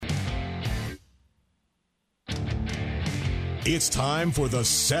It's time for The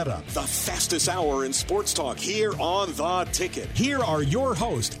Setup, the fastest hour in sports talk here on The Ticket. Here are your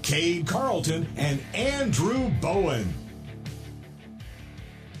hosts, Cade Carlton and Andrew Bowen.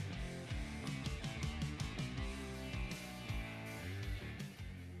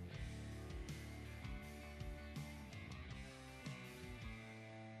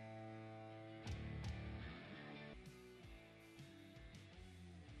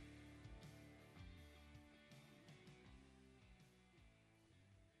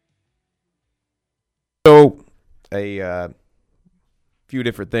 So, a few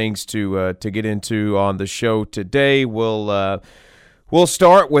different things to get into on the show today. We'll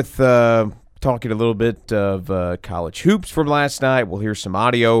start with talking a little bit of college hoops from last night. We'll hear some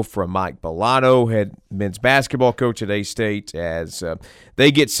audio from Mike Bellato, head men's basketball coach at A-State, as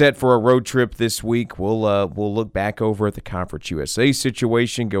they get set for a road trip this week. We'll look back over at the Conference USA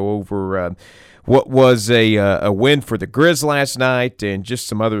situation, go over what was a win for the Grizz last night, and just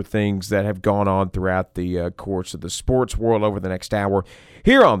some other things that have gone on throughout the course of the sports world over the next hour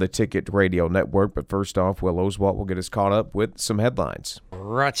here on the Ticket Radio Network. But first off, Will Oswalt will get us caught up with some headlines.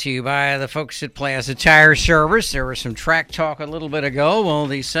 Brought to you by the folks at Plaza Tire Service. There was some track talk a little bit ago. Well,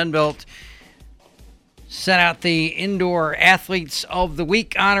 the Sunbelt sent out the Indoor Athletes of the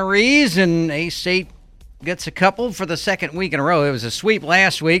Week honorees, and A-State gets a couple for the second week in a row. It was a sweep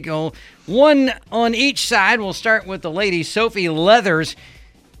last week. One on each side. We'll start with the ladies. Sophie Leathers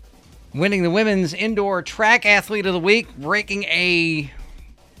winning the Women's Indoor Track Athlete of the Week, breaking a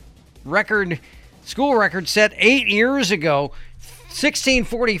school record set 8 years ago,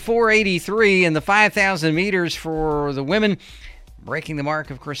 16:44.83 in the 5,000 meters for the women, breaking the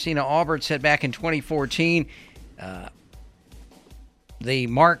mark of Christina Aubert set back in 2014. The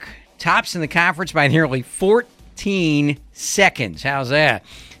mark tops in the conference by nearly 14 seconds. How's that?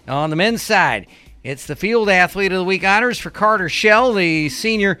 On the men's side, it's the Field Athlete of the Week honors for Carter Shell, the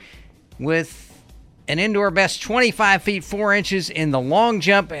senior, with an indoor best 25 feet 4 inches in the long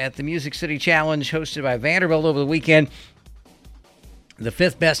jump at the Music City Challenge hosted by Vanderbilt over the weekend. The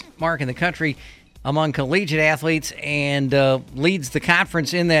fifth best mark in the country among collegiate athletes, and leads the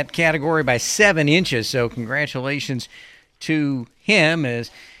conference in that category by 7 inches. So congratulations to him. As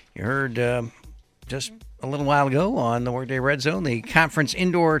you heard just a little while ago on the Workday Red Zone, the Conference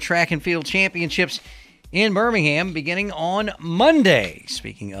Indoor Track and Field Championships in Birmingham beginning on Monday.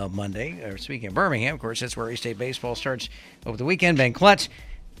 Speaking of Birmingham, of course, that's where A-State baseball starts over the weekend. Ben Klutz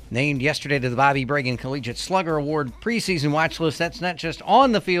named yesterday to the Bobby Bragan Collegiate Slugger Award preseason watch list. That's not just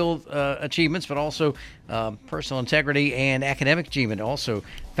on the field achievements, but also personal integrity and academic achievement also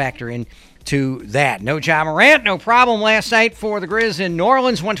factor into that. No Ja Morant, no problem last night for the Grizz in New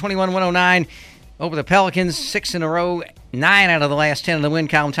Orleans, 121-109 over the Pelicans, 6 in a row, 9 out of the last 10 in the win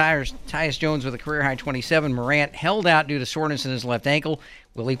column. Tyus Jones with a career-high 27. Morant held out due to soreness in his left ankle.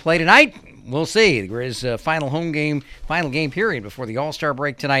 Will he play tonight? We'll see. The Grizz final game period before the All-Star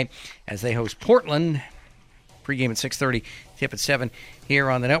break tonight as they host Portland. Pregame at 6:30, tip at 7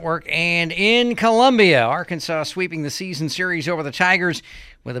 here on the network. And in Columbia, Arkansas sweeping the season series over the Tigers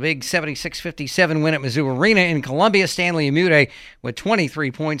with a big 76-57 win at Mizzou Arena in Columbia. Stanley Amude with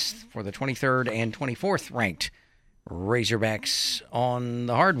 23 points for the 23rd and 24th ranked Razorbacks on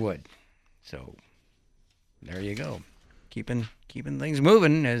the hardwood. So there you go. Keeping things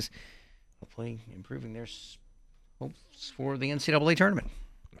moving as hopefully improving their hopes for the NCAA tournament.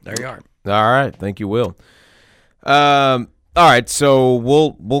 There you are. All right. Thank you, Will. All right, so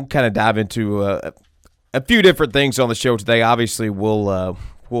we'll kind of dive into a few different things on the show today. Obviously, we'll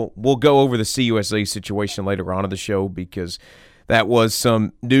go over the CUSA situation later on in the show because that was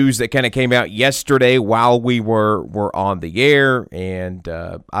some news that kind of came out yesterday while we were on the air, and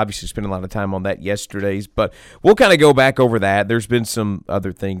obviously spent a lot of time on that yesterday's. But we'll kind of go back over that. There's been some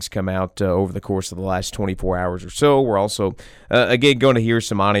other things come out over the course of the last 24 hours or so. We're also, again, going to hear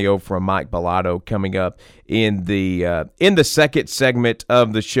some audio from Mike Bellato coming up in the second segment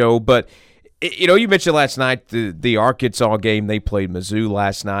of the show. But you know, you mentioned last night the Arkansas game. They played Mizzou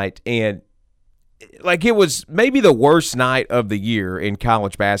last night, and like it was maybe the worst night of the year in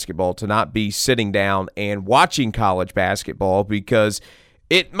college basketball to not be sitting down and watching college basketball, because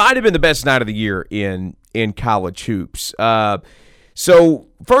it might have been the best night of the year in college hoops. So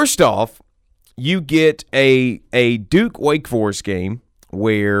first off, you get a Duke Wake Forest game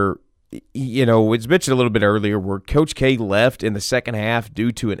where, you know, it's mentioned a little bit earlier where Coach K left in the second half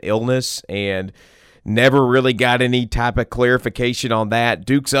due to an illness and never really got any type of clarification on that.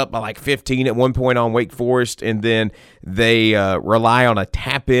 Duke's up by like 15 at one point on Wake Forest, and then they rely on a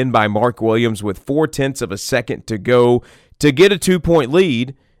tap-in by Mark Williams with 0.4 of a second to go to get a 2-point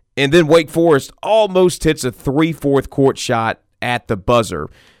lead, And then Wake Forest almost hits a 3/4 court shot at the buzzer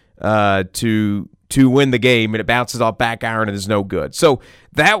to win the game, and it bounces off back iron and is no good. So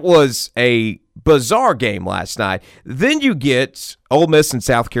that was a bizarre game last night. Then you get Ole Miss and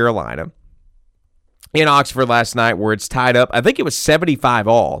South Carolina in Oxford last night, where it's tied up. I think it was 75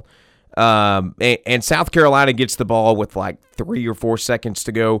 all. And South Carolina gets the ball with like 3 or 4 seconds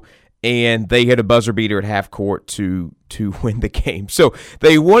to go, and they hit a buzzer beater at half court to win the game. So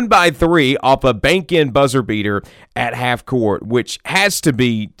they won by 3 off a bank-in buzzer beater at half court, which has to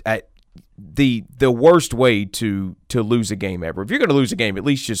be the worst way to lose a game ever. If you're going to lose a game, at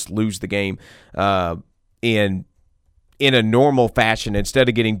least just lose the game in a normal fashion instead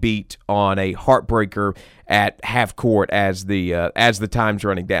of getting beat on a heartbreaker at half court as the time's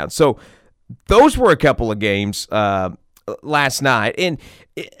running down. So those were a couple of games last night. And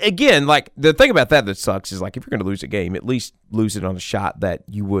again, like, the thing about that sucks is, like, if you're going to lose a game, at least lose it on a shot that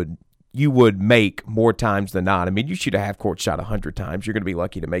you would make more times than not. I mean, you shoot a half court shot 100 times, you're going to be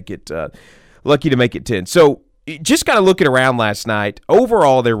lucky to make it 10. So just kind of looking around last night,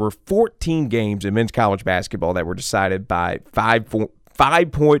 overall there were 14 games in men's college basketball that were decided by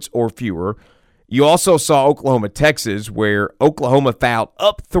 5 points or fewer. You also saw Oklahoma, Texas, where Oklahoma fouled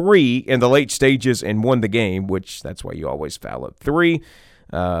up 3 in the late stages and won the game, which that's why you always foul up 3.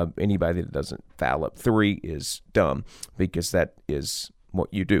 Anybody that doesn't foul up 3 is dumb, because that is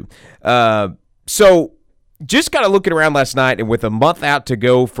what you do. So just kind of looking around last night, and with a month out to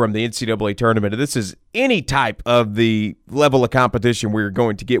go from the NCAA tournament, this is any type of the level of competition we're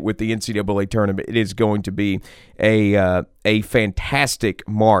going to get with the NCAA tournament. It is going to be a fantastic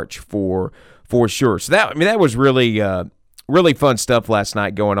March for sure. So that was really really fun stuff last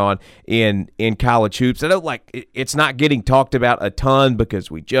night going on in college hoops. I know, like, it's not getting talked about a ton because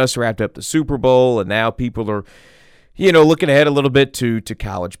we just wrapped up the Super Bowl, and now people are, looking ahead a little bit to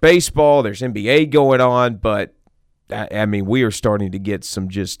college baseball. There's NBA going on, but I mean, we are starting to get some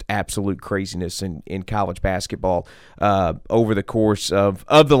just absolute craziness in college basketball over the course of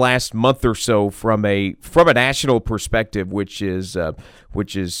the last month or so from a national perspective, which is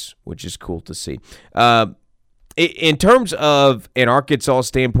cool to see. In terms of an Arkansas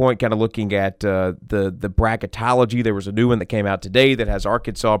standpoint, kind of looking at the bracketology, there was a new one that came out today that has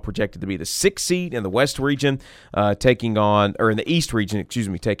Arkansas projected to be the 6th seed in the West region, in the East region,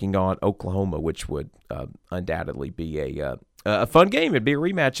 taking on Oklahoma, which would undoubtedly be a fun game. It'd be a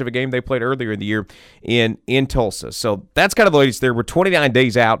rematch of a game they played earlier in the year in Tulsa. So that's kind of the latest there. We're 29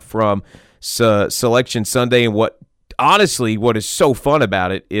 days out from Selection Sunday, and what is so fun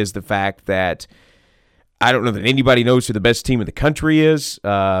about it is the fact that I don't know that anybody knows who the best team in the country is.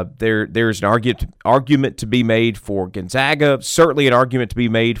 There's an argument to be made for Gonzaga, certainly an argument to be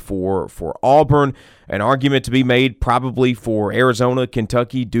made for Auburn, an argument to be made probably for Arizona,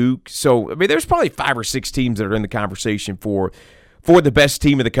 Kentucky, Duke. So, I mean, there's probably 5 or 6 teams that are in the conversation for the best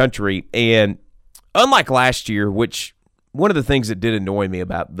team in the country. And unlike last year, which one of the things that did annoy me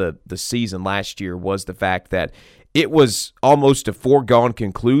about the season last year was the fact that it was almost a foregone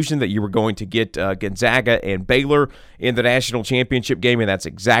conclusion that you were going to get Gonzaga and Baylor in the national championship game, and that's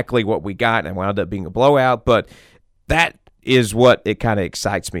exactly what we got, and wound up being a blowout. But that is what it kind of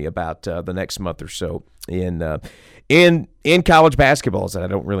excites me about the next month or so in college basketball, is that I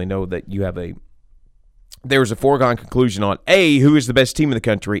don't really know that you have there's a foregone conclusion on A, who is the best team in the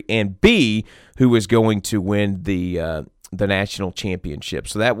country, and B, who is going to win the national championship.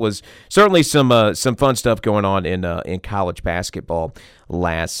 So that was certainly some fun stuff going on in college basketball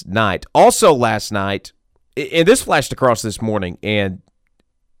last night. Also last night, and this flashed across this morning, and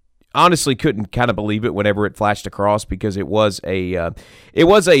honestly couldn't kind of believe it whenever it flashed across, because it was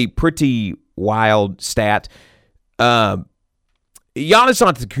a pretty wild stat. Giannis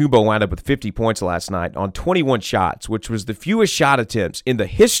Antetokounmpo wound up with 50 points last night on 21 shots, which was the fewest shot attempts in the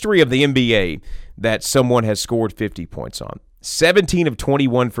history of the NBA that someone has scored 50 points on. 17 of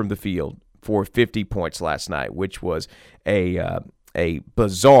 21 from the field for 50 points last night, which was a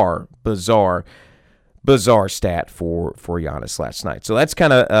bizarre stat for Giannis last night. So that's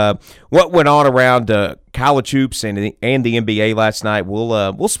kind of what went on around college hoops and the NBA last night.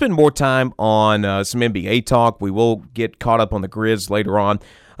 We'll spend more time on some NBA talk. We will get caught up on the Grizz later on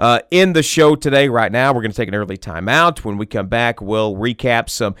in the show today. Right now, we're going to take an early timeout. When we come back, we'll recap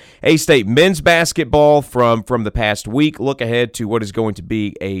some A-State men's basketball from the past week. Look ahead to what is going to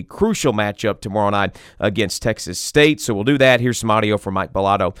be a crucial matchup tomorrow night against Texas State. So we'll do that. Here's some audio from Mike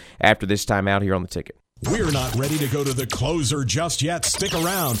Bellato after this timeout here on The Ticket. We're not ready to go to the closer just yet. Stick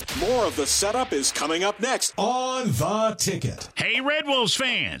around. More of The Setup is coming up Next on The Ticket. Hey, Red Wolves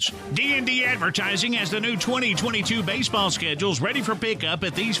fans! D&D Advertising has the new 2022 baseball schedules ready for pickup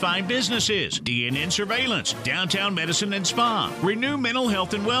at these fine businesses. DNN Surveillance, Downtown Medicine and Spa, Renew Mental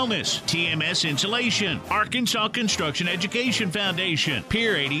Health and Wellness, TMS Insulation, Arkansas Construction Education Foundation,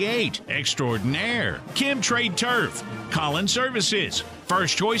 Pier 88, Extraordinaire, Kim Trade Turf, Collins Services,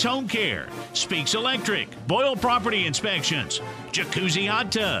 First Choice Home Care, Speaks Electric, Boyle Property Inspections, Jacuzzi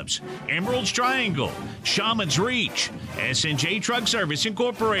Hot Tubs, Emerald's Triangle, Shaman's Reach, S&J Truck Service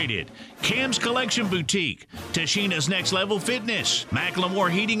Incorporated, Cam's Collection Boutique, Tashina's Next Level Fitness,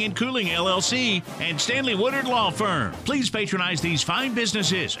 Macklemore Heating and Cooling LLC, and Stanley Woodard Law Firm. Please patronize these fine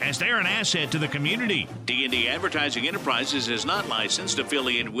businesses as they're an asset to the community. D&D Advertising Enterprises is not licensed,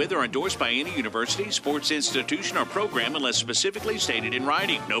 affiliated with, or endorsed by any university, sports institution, or program unless specifically stated in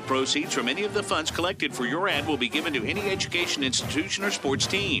writing. No proceeds from any of the funds collected for your ad will be given to any education institution or sports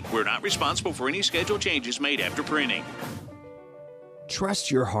team. We're not responsible for any schedule changes made after printing.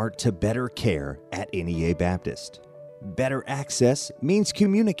 Trust your heart to better care at NEA Baptist. Better access means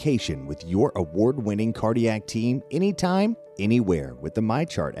communication with your award-winning cardiac team anytime, anywhere with the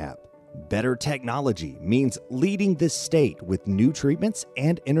MyChart app. Better technology means leading the state with new treatments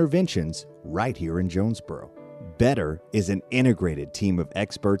and interventions right here in Jonesboro. Better is an integrated team of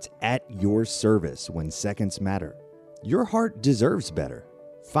experts at your service when seconds matter. Your heart deserves better.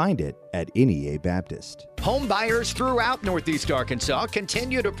 Find it at NEA Baptist. Home buyers throughout Northeast Arkansas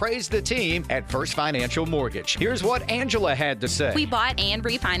continue to praise the team at First Financial Mortgage. Here's what Angela had to say. We bought and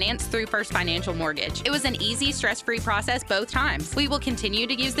refinanced through First Financial Mortgage. It was an easy, stress-free process both times. We will continue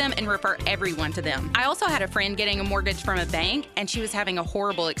to use them and refer everyone to them. I also had a friend getting a mortgage from a bank, and she was having a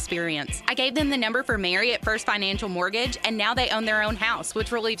horrible experience. I gave them the number for Mary at First Financial Mortgage, and now they own their own house,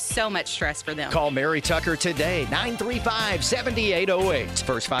 which relieves so much stress for them. Call Mary Tucker today,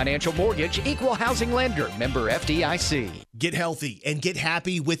 935-7808. First Financial Mortgage, Equal Housing Lender, member FDIC. Get healthy and get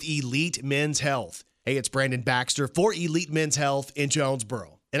happy with Elite Men's Health. Hey, it's Brandon Baxter for Elite Men's Health in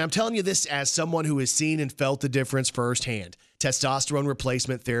Jonesboro. And I'm telling you this as someone who has seen and felt the difference firsthand. Testosterone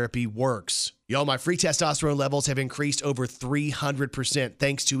replacement therapy works. Y'all, my free testosterone levels have increased over 300%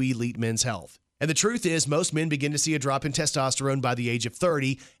 thanks to Elite Men's Health. And the truth is, most men begin to see a drop in testosterone by the age of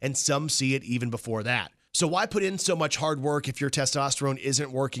 30, and some see it even before that. So why put in so much hard work if your testosterone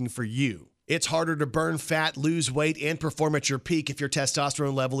isn't working for you? It's harder to burn fat, lose weight, and perform at your peak if your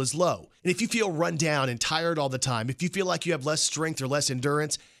testosterone level is low. And if you feel run down and tired all the time, if you feel like you have less strength or less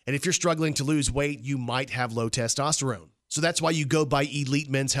endurance, and if you're struggling to lose weight, you might have low testosterone. So that's why you go by Elite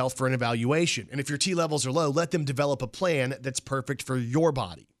Men's Health for an evaluation. And if your T levels are low, let them develop a plan that's perfect for your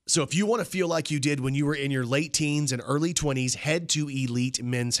body. So if you want to feel like you did when you were in your late teens and early 20s, head to Elite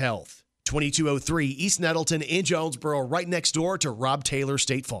Men's Health. 2203 East Nettleton in Jonesboro, right next door to Rob Taylor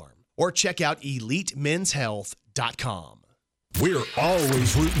State Farm. Or check out EliteMen'sHealth.com. We're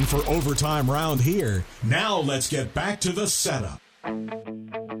always rooting for overtime round here. Now let's get back to the setup. All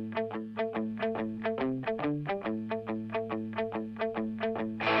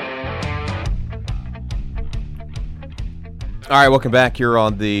right, welcome back here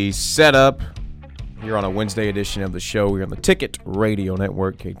on the setup. Here on a Wednesday edition of the show. We're on the Ticket Radio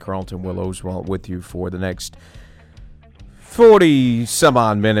Network. Kate Carlton, Will Oswalt with you for the next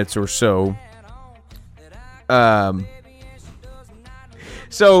 40-some-odd minutes or so.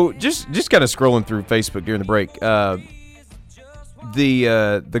 So just kind of scrolling through Facebook during the break.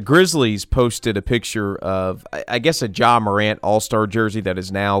 The Grizzlies posted a picture of, I guess, a Ja Morant All-Star jersey that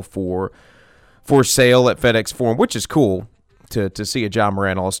is now for sale at FedEx Forum, which is cool to see a Ja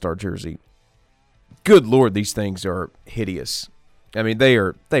Morant All-Star jersey. Good Lord, these things are hideous. I mean, they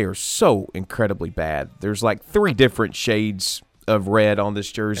are so incredibly bad. There's like 3 different shades of red on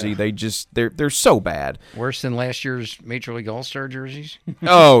this jersey. Yeah. They're so bad. Worse than last year's Major League All-Star jerseys?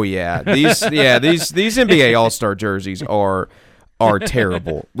 Oh yeah. These NBA All-Star jerseys are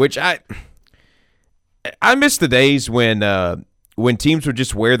terrible. Which I miss the days when teams would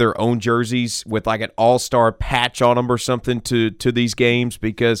just wear their own jerseys with like an All-Star patch on them or something to these games,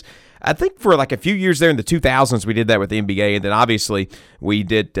 because I think for like a few years there in the 2000s we did that with the NBA, and then obviously we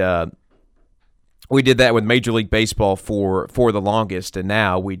did that with Major League Baseball for the longest, and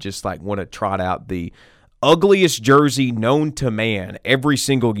now we just like want to trot out the ugliest jersey known to man every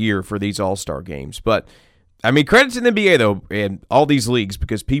single year for these All-Star games. But I mean, credit to the NBA though, and all these leagues,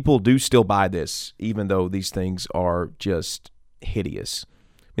 because people do still buy this, even though these things are just hideous. I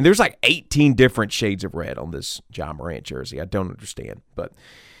mean, there's like 18 different shades of red on this Ja Morant jersey. I don't understand, but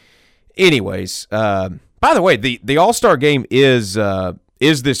anyways, by the way, the All-Star game is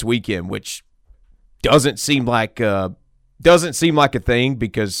this weekend, which doesn't seem like doesn't seem like a thing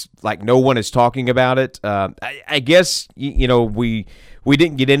because like no one is talking about it. I guess we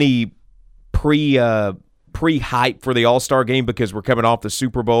didn't get any pre-hype for the All-Star game because we're coming off the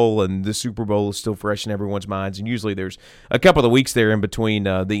Super Bowl, and the Super Bowl is still fresh in everyone's minds. And usually there's a couple of weeks there in between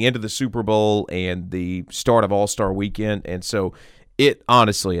the end of the Super Bowl and the start of All-Star weekend, and so it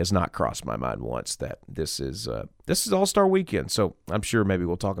honestly has not crossed my mind once that this is All-Star weekend. So I'm sure maybe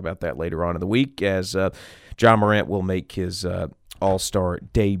we'll talk about that later on in the week as Ja Morant will make his All-Star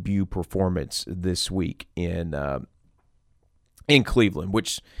debut performance this week in Cleveland,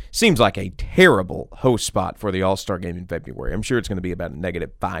 which seems like a terrible host spot for the All-Star game in February. I'm sure it's going to be about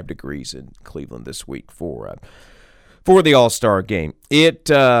 -5 degrees in Cleveland this week for the All-Star game.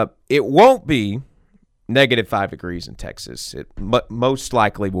 It won't be -5 degrees in Texas. It most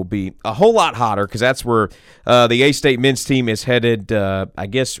likely will be a whole lot hotter because that's where the A-State men's team is headed, I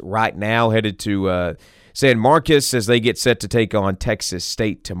guess right now, headed to San Marcos as they get set to take on Texas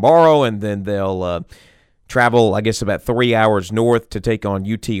State tomorrow, and then they'll travel, I guess, about 3 hours north to take on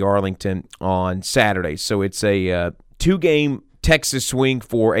UT Arlington on Saturday. So it's a 2-game Texas swing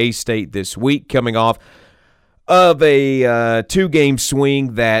for A-State this week, coming off of a 2-game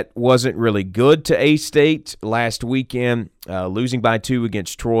swing that wasn't really good to A-State last weekend, losing by 2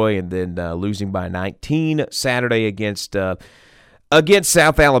 against Troy and then losing by 19 Saturday against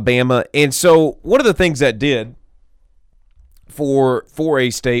South Alabama. And so one of the things that did for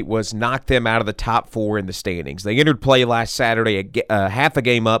A-State was knock them out of the top 4 in the standings. They entered play last Saturday half a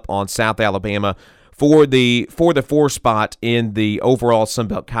game up on South Alabama for the 4 spot in the overall Sun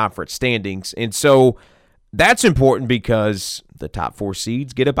Belt Conference standings. And so that's important because the top 4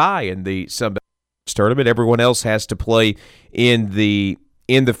 seeds get a bye in the Sun Belt tournament. Everyone else has to play in the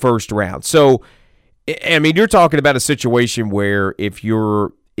first round. So, I mean, you're talking about a situation where if you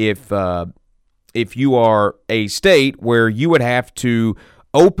are A-State, where you would have to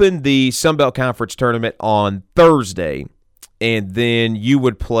open the Sun Belt Conference tournament on Thursday, and then you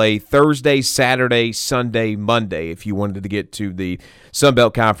would play Thursday, Saturday, Sunday, Monday if you wanted to get to the Sun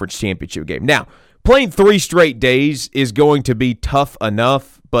Belt Conference championship game. Now, playing 3 straight days is going to be tough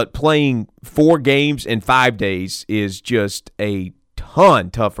enough, but playing 4 games in 5 days is just a ton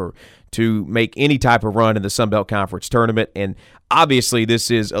tougher to make any type of run in the Sun Belt Conference tournament. And obviously this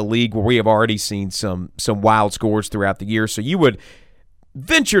is a league where we have already seen some wild scores throughout the year, so you would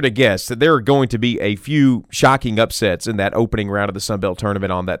venture to guess that there are going to be a few shocking upsets in that opening round of the Sun Belt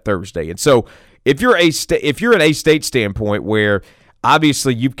tournament on that Thursday. And so if you're an A-State standpoint where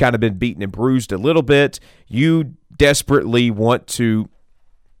obviously you've kind of been beaten and bruised a little bit, you desperately want to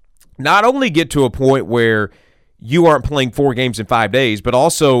not only get to a point where you aren't playing 4 games in 5 days, but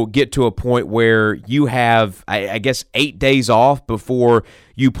also get to a point where you have, I guess, 8 days off before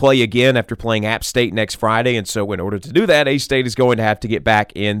you play again after playing App State next Friday. And so in order to do that, A-State is going to have to get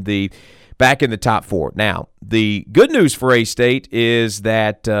back in the top 4. Now, the good news for A-State is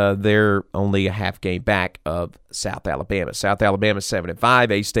that they're only a half game back of South Alabama. South Alabama 7-5,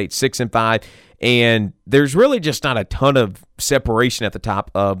 A-State 6-5, and there's really just not a ton of separation at the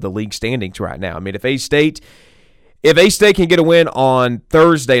top of the league standings right now. I mean, if A-State can get a win on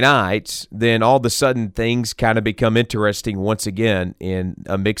Thursday night, then all of a sudden things kind of become interesting once again in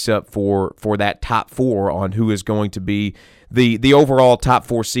a mix-up for that top 4 on who is going to be the overall top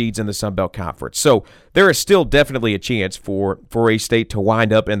 4 seeds in the Sun Belt Conference. So there is still definitely a chance for A-State to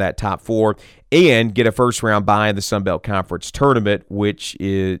wind up in that top 4 and get a first-round bye in the Sun Belt Conference tournament, which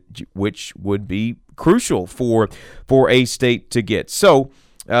would be crucial for A-State to get. So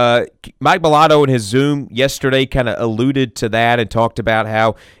Mike Mulatto in his Zoom yesterday kind of alluded to that and talked about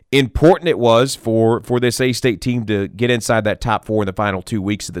how important it was for this A-State team to get inside that top 4 in the final 2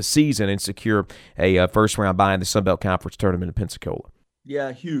 weeks of the season and secure a first-round bye in the Sun Belt Conference tournament in Pensacola.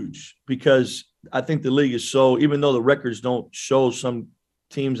 Yeah, huge, because I think the league is so, even though the records don't show some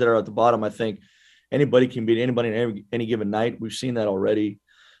teams that are at the bottom, I think anybody can beat anybody in any given night. We've seen that already.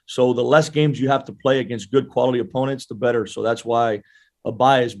 So the less games you have to play against good quality opponents, the better. So that's why a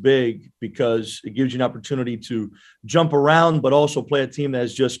bye is big, because it gives you an opportunity to jump around, but also play a team that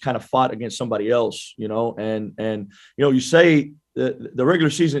has just kind of fought against somebody else, and you say the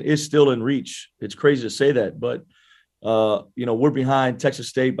regular season is still in reach. It's crazy to say that, but we're behind Texas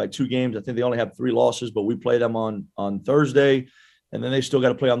State by 2 games. I think they only have 3 losses, but we play them on Thursday, and then they still got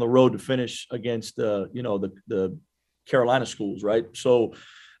to play on the road to finish against the Carolina schools, right? So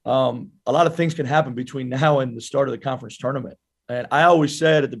a lot of things can happen between now and the start of the conference tournament. And I always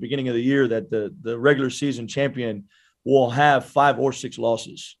said at the beginning of the year that the regular season champion will have 5 or 6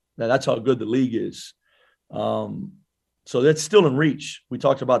 losses. Now, that's how good the league is. So that's still in reach. We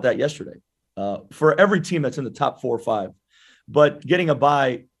talked about that yesterday. For every team that's in the top 4 or 5, But getting a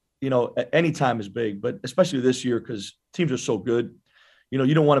bye, at any time is big, but especially this year because teams are so good.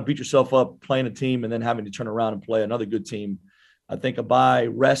 You don't want to beat yourself up playing a team and then having to turn around and play another good team. I think a bye,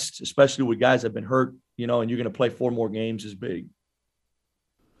 rest, especially with guys that have been hurt, and you're going to play 4 more games is big.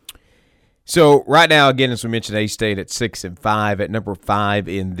 So right now, again, as we mentioned, A-State at 6-5, at number 5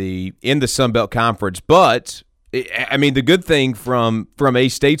 in the Sun Belt Conference. But I mean, the good thing from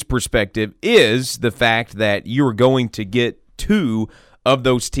A-State's perspective is the fact that you are going to get 2 of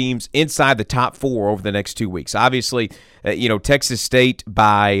those teams inside the top 4 over the next 2 weeks. Obviously, Texas State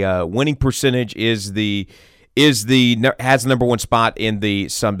by winning percentage has the number 1 spot in the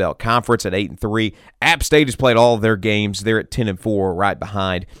Sun Belt Conference at 8-3. App State has played all of their games. They're at 10-4, right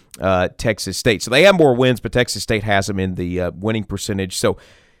behind Texas State. So they have more wins, but Texas State has them in the winning percentage. So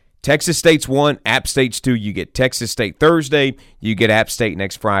Texas State's 1, App State's 2. You get Texas State Thursday. You get App State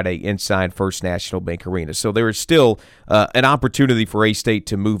next Friday inside First National Bank Arena. So there is still an opportunity for A-State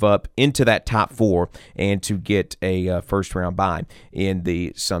to move up into that top 4 and to get a first-round bye in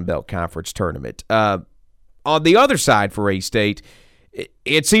the Sun Belt Conference tournament. On the other side for A-State,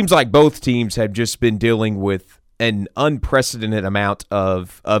 it seems like both teams have just been dealing with an unprecedented amount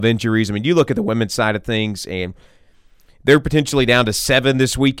of injuries. I mean, you look at the women's side of things, and they're potentially down to 7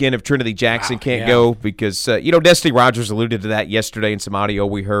 this weekend if Trinity Jackson can't go because, Destiny Rogers alluded to that yesterday in some audio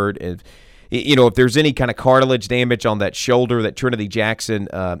we heard. And, if there's any kind of cartilage damage on that shoulder that Trinity Jackson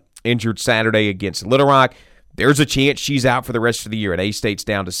injured Saturday against Little Rock, there's a chance she's out for the rest of the year, and A-State's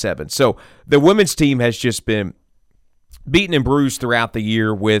down to 7. So the women's team has just been beaten and bruised throughout the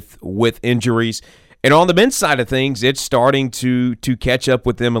year with injuries. And on the men's side of things, it's starting to catch up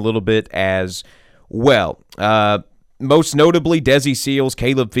with them a little bit as well. Most notably, Desi Seals,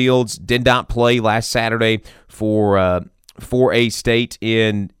 Caleb Fields did not play last Saturday for A-State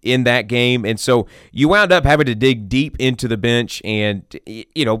in that game. And so you wound up having to dig deep into the bench and,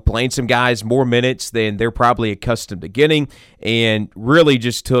 playing some guys more minutes than they're probably accustomed to getting, and really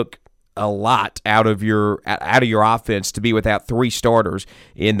just took a lot out of your offense to be without 3 starters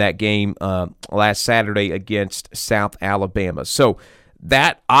in that game last Saturday against South Alabama. So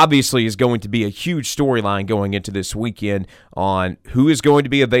that obviously is going to be a huge storyline going into this weekend on who is going to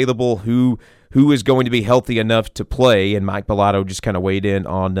be available, who is going to be healthy enough to play, and Mike Bellato just kind of weighed in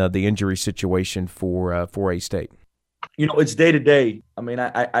on the injury situation for A-State. It's day to day. I mean,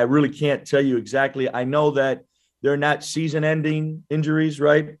 I really can't tell you exactly. I know that they're not season-ending injuries,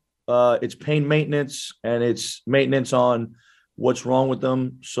 right? It's pain maintenance, and it's maintenance on what's wrong with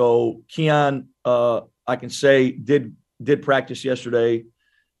them. So Keon, I can say, did practice yesterday.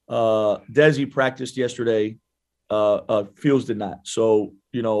 Desi practiced yesterday. Fields did not. So,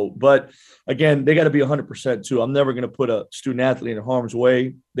 but again, they got to be 100% too. I'm never going to put a student athlete in harm's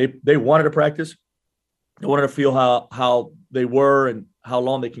way. They wanted to practice. They wanted to feel how they were and how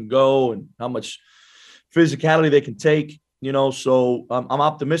long they can go and how much physicality they can take, so I'm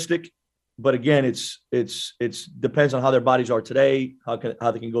optimistic, but again, it's depends on how their bodies are today, how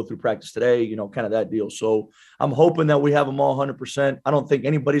they can go through practice today, kind of that deal. So I'm hoping that we have them all 100%. I don't think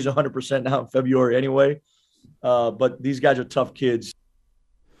anybody's 100% now in February anyway. But these guys are tough kids.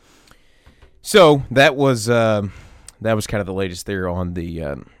 So that was kind of the latest there on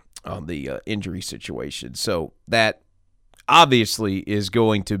the injury situation. So that obviously is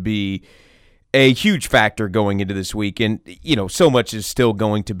going to be a huge factor going into this week, and so much is still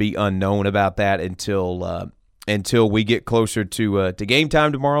going to be unknown about that until we get closer to game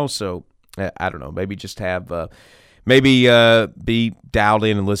time tomorrow. So I don't know, maybe just have. Be dialed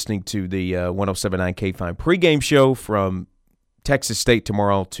in and listening to the 107.9 K-Fine pregame show from Texas State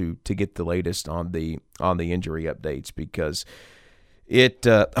tomorrow to get the latest on the injury updates, because it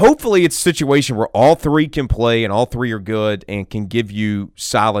hopefully it's a situation where all 3 can play and all 3 are good and can give you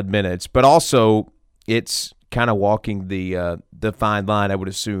solid minutes, but also it's kind of walking the fine line, I would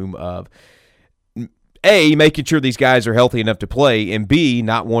assume, of A, making sure these guys are healthy enough to play, and B,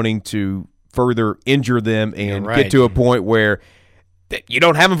 not wanting to further injure them and get to a point where you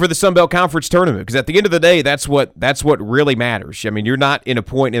don't have them for the Sun Belt Conference tournament, because at the end of the day, that's what really matters. I mean, you're not in a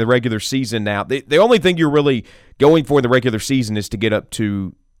point in the regular season now. The only thing you're really going for in the regular season is to get up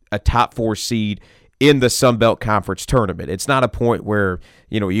to a top 4 seed in the Sun Belt Conference tournament. It's not a point where,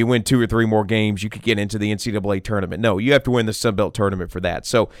 you win 2 or 3 more games, you could get into the NCAA tournament. No, you have to win the Sun Belt tournament for that.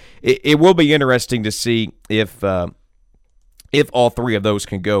 So it will be interesting to see if all 3 of those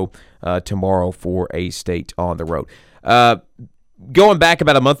can go tomorrow for A-State on the road. Going back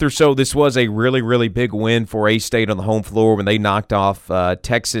about a month or so, this was a really, really big win for A-State on the home floor when they knocked off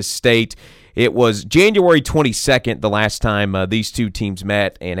Texas State. It was January 22nd the last time these two teams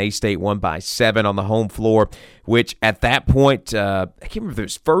met, and A-State won by 7 on the home floor, which at that point, I can't remember if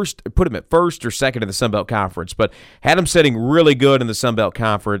it was put them at first or second in the Sun Belt Conference, but had them sitting really good in the Sun Belt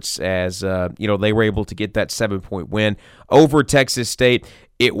Conference as they were able to get that 7-point win over Texas State.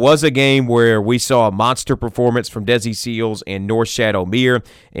 It was a game where we saw a monster performance from Desi Seals and North Shadow Mir,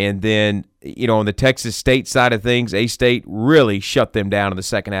 and then on the Texas State side of things, A-State really shut them down in the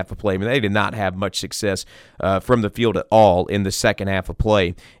second half of play. I mean, they did not have much success from the field at all in the second half of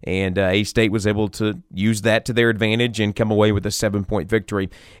play, and A-State was able to use that to their advantage and come away with a 7-point victory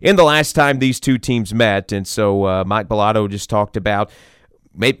in the last time these two teams met. And so Mike Bellato just talked about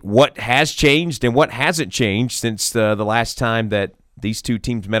maybe what has changed and what hasn't changed since the last time that these two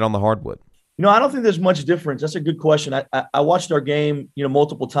teams met on the hardwood. I don't think there's much difference. That's a good question. I watched our game,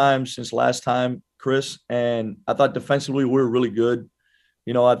 multiple times since last time, Chris, and I thought defensively we were really good.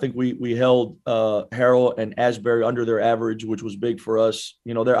 I think we held Harrell and Asbury under their average, which was big for us.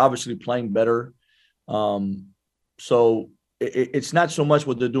 They're obviously playing better. So it's not so much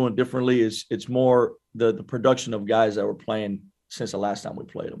what they're doing differently. It's more the production of guys that were playing since the last time we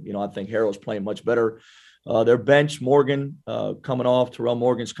played them. I think Harrell's playing much better. Their bench, Morgan coming off, Terrell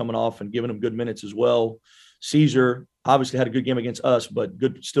Morgan's coming off and giving them good minutes as well. Caesar obviously had a good game against us, but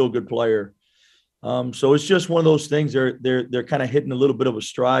still a good player. So it's just one of those things. They're kind of hitting a little bit of a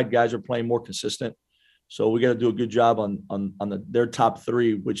stride. Guys are playing more consistent. So we got to do a good job on their top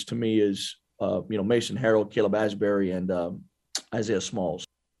three, which to me is Mason Harrell, Caleb Asbury, and Isaiah Smalls.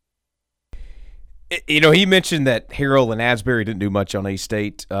 He mentioned that Harrell and Asbury didn't do much on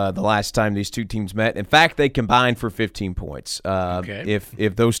A-State the last time these two teams met. In fact, they combined for 15 points. Okay.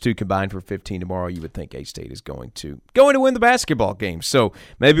 If those two combine for 15 tomorrow, you would think A-State is going to win the basketball game. So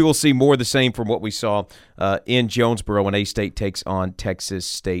maybe we'll see more of the same from what we saw in Jonesboro when A-State takes on Texas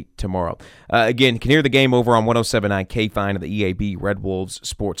State tomorrow. Again, you can hear the game over on 107.9 K-Fine of the EAB Red Wolves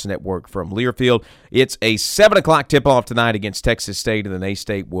Sports Network from Learfield. It's a 7 o'clock tip-off tonight against Texas State, and then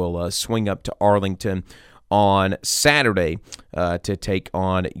A-State will swing up to Arlington on Saturday to take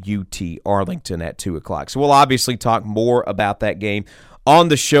on UT Arlington at 2 o'clock. So we'll obviously talk more about that game on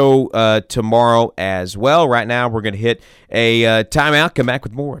the show tomorrow as well. Right now, we're going to hit a timeout. Come back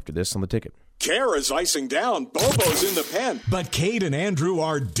with more after this on The Ticket. Kara's icing down. Bobo's in the pen. But Cade and Andrew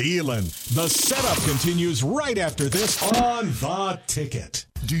are dealing. The setup continues right after this on The Ticket.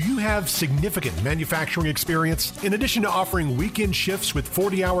 Do you have significant manufacturing experience? In addition to offering weekend shifts with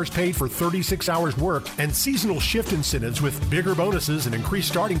 40 hours paid for 36 hours worked and seasonal shift incentives with bigger bonuses and increased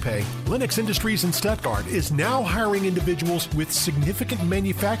starting pay, Lennox Industries in Stuttgart is now hiring individuals with significant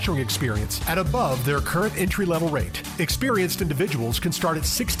manufacturing experience at above their current entry-level rate. Experienced individuals can start at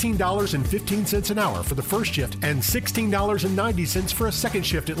 $16.15 an hour for the first shift and $16.90 for a second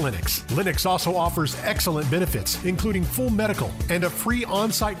shift at Lennox. Lennox also offers excellent benefits, including full medical and a free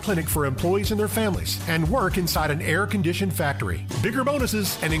on-site clinic for employees and their families, and work inside an air-conditioned factory. Bigger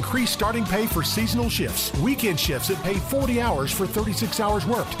bonuses and increased starting pay for seasonal shifts, weekend shifts that pay 40 hours for 36 hours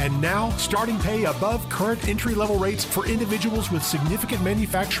worked, and now starting pay above current entry-level rates for individuals with significant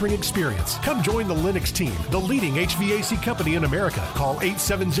manufacturing experience. Come join the Lennox team, the leading HVAC company in America. Call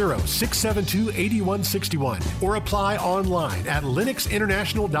 870-672-8161 or apply online at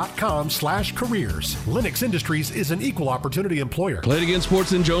linuxinternational.com/careers. Lennox Industries is an equal opportunity employer. Play It Again Sports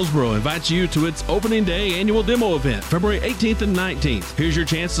in Jonesboro invites you to its opening day annual demo event, February 18th and 19th. Here's your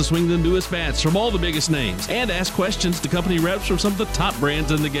chance to swing the newest bats from all the biggest names and ask questions to company reps from some of the top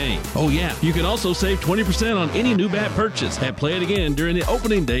brands in the game. Oh yeah, you can also save 20% on any new bat purchase at Play It Again during the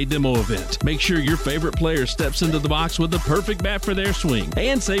opening day demo event. Make sure your favorite player steps into the box with the perfect bat for their swing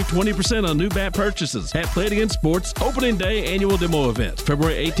and save 20% on new bat purchases at Play It Again Sports opening day annual demo event,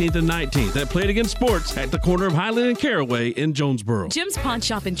 February 18th and 19th at Play It Again Sports at the corner of Highland and Caraway in Jonesboro. Jim's Pawn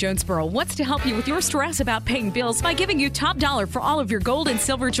Shop in Jonesboro wants to help you with your stress about paying bills by giving you top dollar for all of your gold and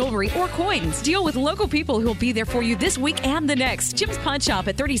silver jewelry or coins. Deal with local people who will be there for you this week and the next. Jim's Pawn Shop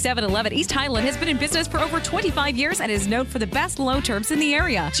at 3711 East Highland has been in business for over 25 years and is known for the best loan terms in the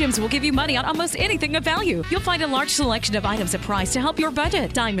area. Jim's will give you money on almost anything of value. You'll find a large selection of items at price to help your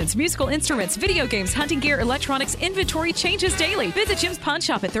budget. Diamonds, musical instruments, video games, hunting gear, electronics, inventory changes daily. Visit Jim's Pawn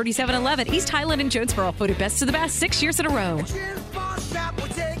Shop at 3711 East Highland in Jonesboro. Voted best of the best 6 years in a row.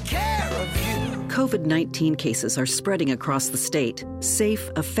 COVID-19 cases are spreading across the state. Safe,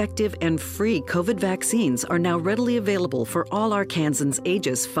 effective, and free COVID vaccines are now readily available for all Arkansans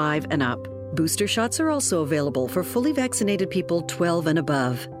ages 5 and up. Booster shots are also available for fully vaccinated people 12 and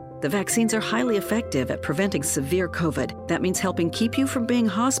above. The vaccines are highly effective at preventing severe COVID. That means helping keep you from being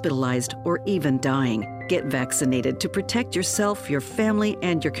hospitalized or even dying. Get vaccinated to protect yourself, your family,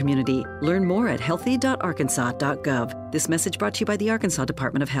 and your community. Learn more at healthy.arkansas.gov. This message brought to you by the Arkansas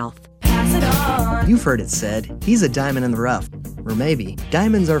Department of Health. Pass it on. You've heard it said, he's a diamond in the rough. Or maybe,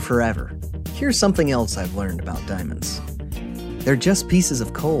 diamonds are forever. Here's something else I've learned about diamonds. They're just pieces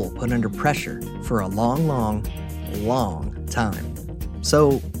of coal put under pressure for a long, long, long time.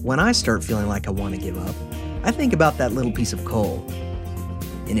 So when I start feeling like I want to give up, I think about that little piece of coal.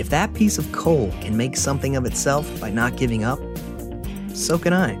 And if that piece of coal can make something of itself by not giving up, so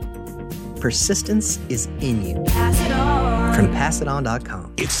can I. Persistence is in you. Pass it on. From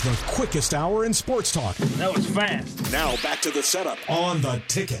PassItOn.com. It's the quickest hour in sports talk. That was fast. Now back to the setup on the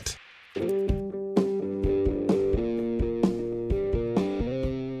ticket.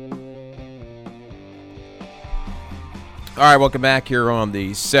 All right, welcome back here on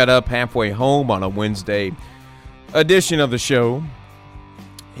the setup, halfway home on a Wednesday edition of the show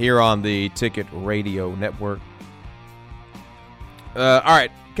here on the Ticket Radio Network. All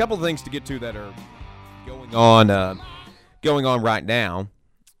right, a couple of things to get to that are going on right now.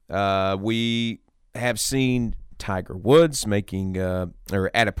 We have seen Tiger Woods making or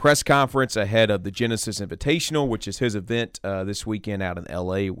at a press conference ahead of the Genesis Invitational, which is his event this weekend out in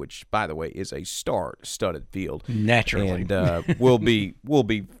L.A., which, by the way, is a star-studded field. Naturally. And will be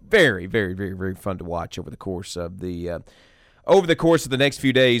very, very, very, very fun to watch over the course of the next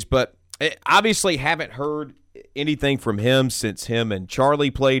few days. But obviously haven't heard anything from him since him and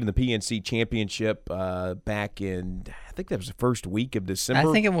Charlie played in the PNC Championship back in, I think that was the first week of December.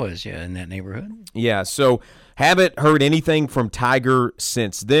 I think it was, yeah, in that neighborhood. Yeah, so haven't heard anything from Tiger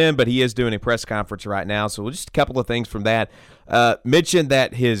since then, but he is doing a press conference right now. So just a couple of things from that. Mentioned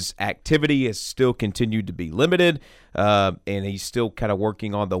that his activity has still continued to be limited, and he's still kind of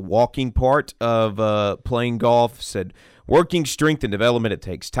working on the walking part of playing golf. Said, working strength and development, it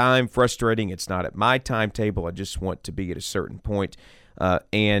takes time. Frustrating, it's not at my timetable. I just want to be at a certain point,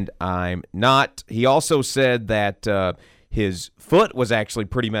 and I'm not. He also said that his foot was actually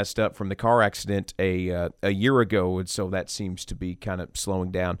pretty messed up from the car accident a year ago, and so that seems to be kind of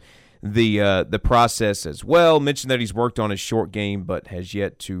slowing down the process as well. Mentioned that he's worked on his short game, but has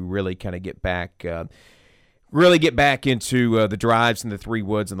yet to really kind of get back into the drives and the 3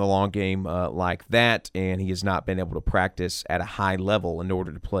 woods and the long game like that, and he has not been able to practice at a high level in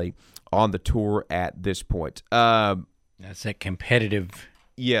order to play on the tour at this point. That's that competitive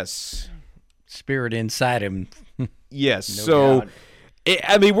spirit inside him. Yes. No so,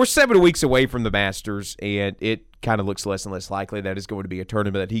 doubt. We're 7 weeks away from the Masters, and it kind of looks less and less likely that it's going to be a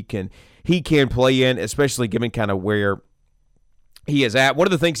tournament that he can play in, especially given kind of where he is at. One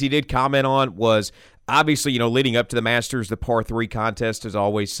of the things he did comment on was, obviously, leading up to the Masters, the par 3 contest is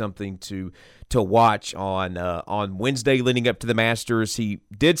always something to watch on Wednesday leading up to the Masters. He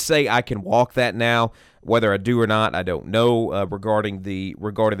did say, I can walk that now. Whether I do or not, I don't know, regarding the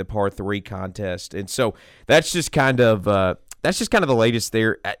par 3 contest. And so that's just kind of the latest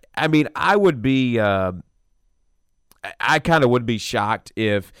there. I would be I kind of would be shocked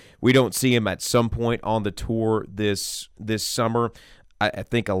if we don't see him at some point on the tour this summer. I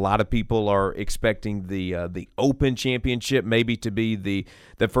think a lot of people are expecting the Open Championship maybe to be the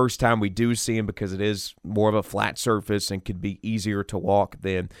first time we do see him, because it is more of a flat surface and could be easier to walk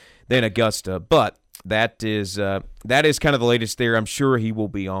than Augusta. But that is kind of the latest there. I'm sure he will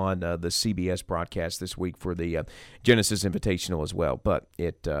be on the CBS broadcast this week for the Genesis Invitational as well. But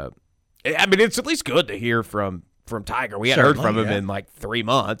it's at least good to hear from Tiger. We hadn't heard from him in like 3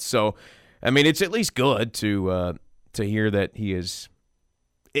 months, so it's at least good to hear that he is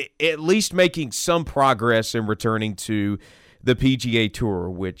at least making some progress in returning to the PGA Tour,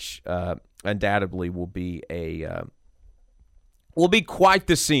 which undoubtedly will be quite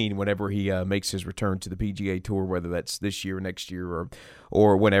the scene whenever he makes his return to the PGA Tour, whether that's this year, next year,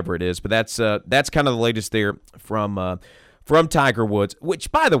 or whenever it is. But that's kind of the latest there from Tiger Woods.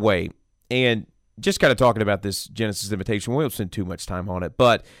 Which, by the way, and just kind of talking about this Genesis Invitation, we won't spend too much time on it,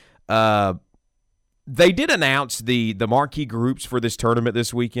 but they did announce the marquee groups for this tournament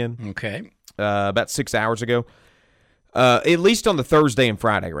this weekend. Okay. About 6 hours ago. At least on the Thursday and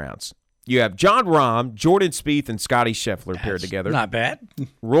Friday rounds. You have Jon Rahm, Jordan Spieth, and Scottie Scheffler paired together. Not bad.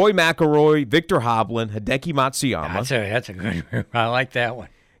 Roy McIlroy, Victor Hovland, Hideki Matsuyama. That's a good one. I like that one.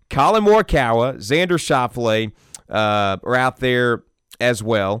 Colin Morikawa, Xander Schauffele are out there as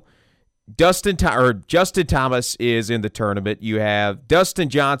well. Justin Thomas is in the tournament. You have Dustin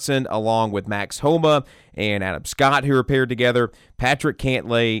Johnson along with Max Homa and Adam Scott, who are paired together. Patrick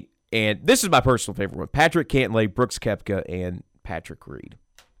Cantlay, and this is my personal favorite one, Patrick Cantlay, Brooks Koepka, and Patrick Reed.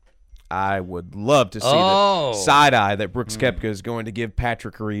 I would love to see the side eye that Brooks Koepka is going to give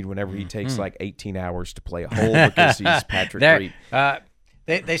Patrick Reed whenever he takes like 18 hours to play a hole because he's Patrick Reed.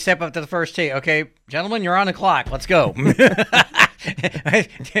 They step up to the first tee. Okay, gentlemen, you're on the clock. Let's go.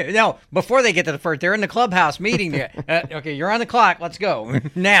 No, before they get to the first, they're in the clubhouse meeting. Okay, you're on the clock. Let's go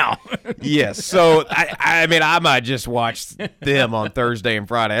now. Yes. So I mean, I might just watch them on Thursday and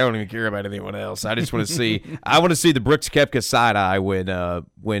Friday. I don't even care about anyone else. I just want to see. I want to see the Brooks Koepka side eye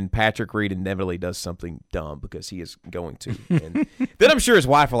when Patrick Reed inevitably does something dumb, because he is going to. And then I'm sure his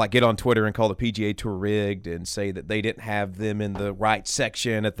wife will like get on Twitter and call the PGA Tour rigged and say that they didn't have them in the right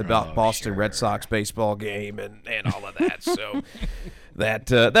section at the Boston Red Sox baseball game and all of that. So. That's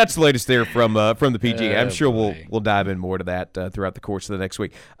the latest there from the PGA. I'm sure we'll dive in more to that throughout the course of the next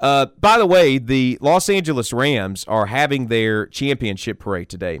week. By the way, the Los Angeles Rams are having their championship parade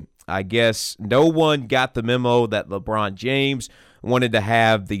today. I guess no one got the memo that LeBron James wanted to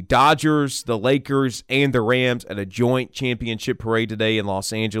have the Dodgers, the Lakers, and the Rams at a joint championship parade today in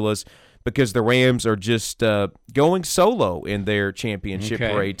Los Angeles, because the Rams are just going solo in their championship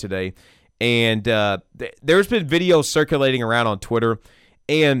parade today. And there's been videos circulating around on Twitter,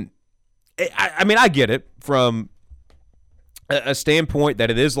 and I mean, I get it from a standpoint that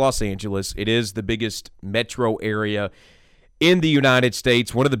it is Los Angeles. It is the biggest metro area in the United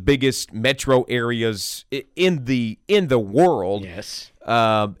States, one of the biggest metro areas in the world. Yes.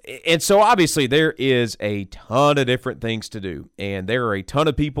 And so obviously there is a ton of different things to do, and there are a ton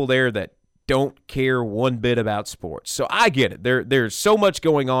of people there that don't care one bit about sports. So I get it. There's so much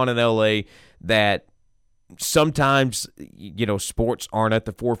going on in LA that sometimes, sports aren't at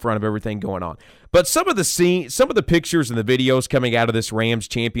the forefront of everything going on. But some of the pictures and the videos coming out of this Rams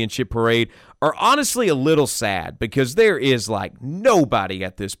championship parade are honestly a little sad, because there is like nobody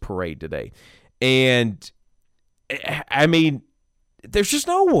at this parade today. And I mean, there's just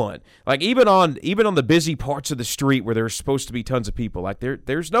no one. Like even on the busy parts of the street where there's supposed to be tons of people, like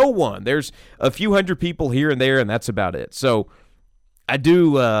there's no one. There's a few hundred people here and there, and that's about it. So I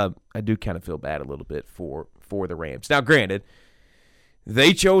do kind of feel bad a little bit for the Rams. Now, granted,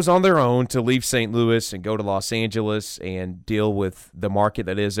 they chose on their own to leave St. Louis and go to Los Angeles and deal with the market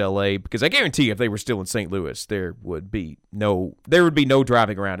that is LA, because I guarantee you if they were still in St. Louis, there would be no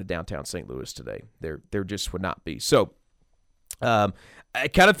driving around in downtown St. Louis today. There just would not be. So I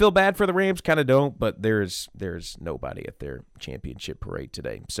kind of feel bad for the Rams, kind of don't, but there's nobody at their championship parade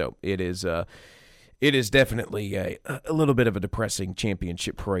today. So it is definitely a little bit of a depressing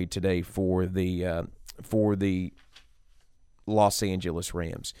championship parade today for the Los Angeles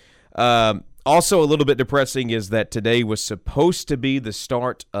Rams. Also a little bit depressing is that today was supposed to be the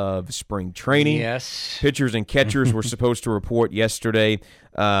start of spring training. Yes. Pitchers and catchers were supposed to report yesterday.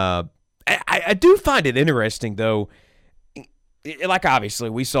 I do find it interesting, though. Like, obviously,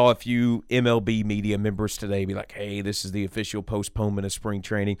 we saw a few MLB media members today be like, hey, this is the official postponement of spring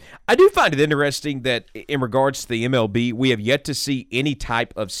training. I do find it interesting that in regards to the MLB, we have yet to see any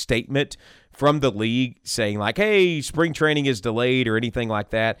type of statement from the league saying like, hey, spring training is delayed or anything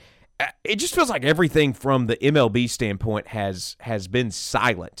like that. It just feels like everything from the MLB standpoint has been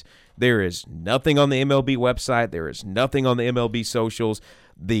silent. There is nothing on the MLB website. There is nothing on the MLB socials.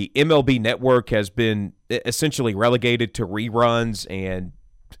 The MLB network has been essentially relegated to reruns and,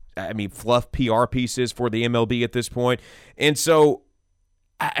 fluff PR pieces for the MLB at this point. And so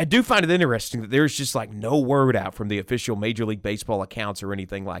I do find it interesting that there's just like no word out from the official Major League Baseball accounts or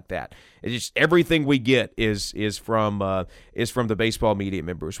anything like that. It's just everything we get is from the baseball media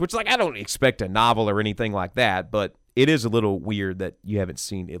members, which like I don't expect a novel or anything like that, but it is a little weird that you haven't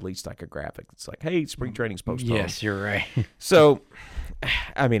seen at least like a graphic. It's like, hey, spring training's postponed. Yes, you're right. So,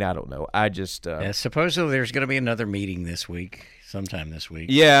 I don't know. I just supposedly there's going to be another meeting sometime this week.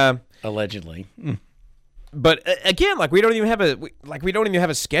 Yeah, allegedly. But again, like we don't even have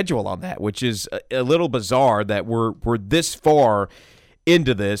a schedule on that, which is a little bizarre that we're this far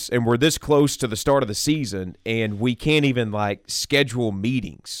into this and we're this close to the start of the season and we can't even like schedule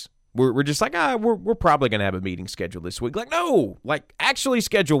meetings. We're just like, we're probably going to have a meeting scheduled this week. Like, no, like actually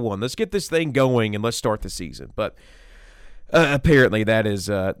schedule one. Let's get this thing going and let's start the season. But apparently that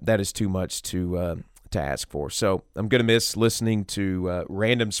is too much to ask for. So I'm going to miss listening to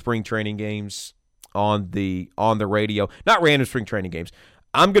random spring training games on the radio. Not random spring training games.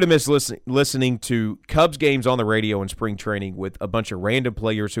 I'm going to miss listening to Cubs games on the radio in spring training with a bunch of random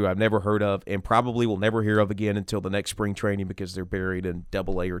players who I've never heard of and probably will never hear of again until the next spring training because they're buried in AA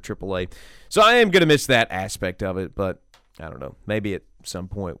or AAA. So I am going to miss that aspect of it, but I don't know. Maybe at some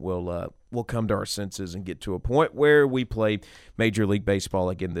point we'll come to our senses and get to a point where we play Major League Baseball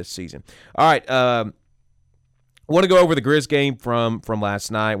again this season. All right, want to go over the Grizz game from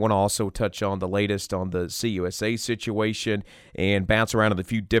last night. Want to also touch on the latest on the CUSA situation and bounce around on a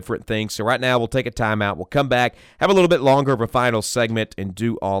few different things. So right now we'll take a timeout. We'll come back, have a little bit longer of a final segment, and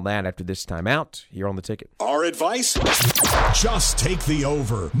do all that after this timeout here on The Ticket. Our advice? Just take the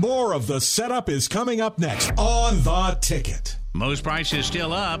over. More of the setup is coming up next on The Ticket. Most prices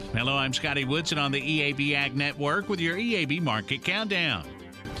still up. Hello, I'm Scotty Woodson on the EAB Ag Network with your EAB Market Countdown.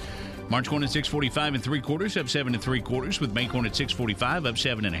 March corn at 6.45 3/4, up 7 3/4, with May corn at 6.45, up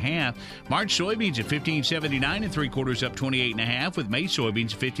 7 1/2. March soybeans at 15.79 3/4, up 28 1/2, with May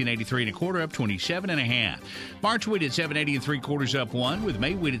soybeans at 15.83 1/4, up 27 1/2. March wheat at 7.80 3/4, up 1, with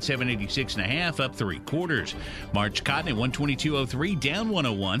May wheat at 7.86 1/2, up 3/4. March cotton at 122.03, down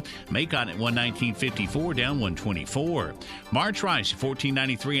 101. May cotton at 119.54, down 124. March rice at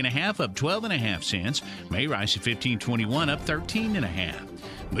 14.93 1/2, up 12 1/2 cents. May rice at 15.21, up 13 1/2.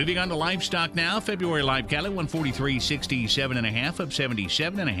 Moving on to livestock now. February live cattle at 143.67 1/2, up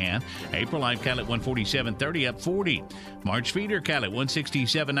 77 1/2. April live cattle at 147.30, up 40. March feeder cattle at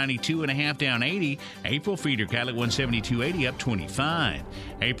 167.92 1/2, down 80. April feeder cattle at 172.80, up 25.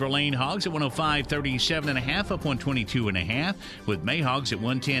 April lane hogs at 105.37 1/2, up 122 1/2, with May hogs at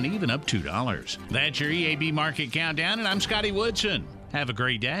 110 even, up $2. That's your EAB Market Countdown, and I'm Scotty Woodson. Have a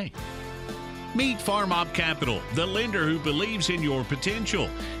great day. Meet Farm Op Capital, the lender who believes in your potential.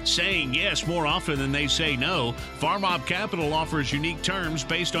 Saying yes more often than they say no, Farm Op Capital offers unique terms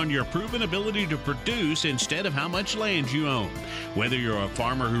based on your proven ability to produce instead of how much land you own. Whether you're a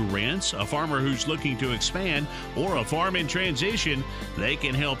farmer who rents, a farmer who's looking to expand, or a farm in transition, they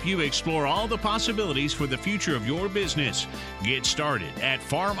can help you explore all the possibilities for the future of your business. Get started at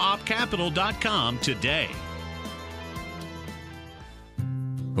farmopcapital.com today.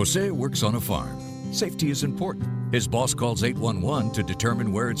 Jose works on a farm. Safety is important. His boss calls 811 to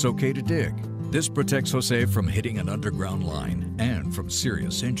determine where it's okay to dig. This protects Jose from hitting an underground line and from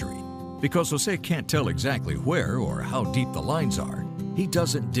serious injury. Because Jose can't tell exactly where or how deep the lines are, he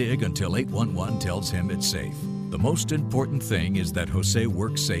doesn't dig until 811 tells him it's safe. The most important thing is that Jose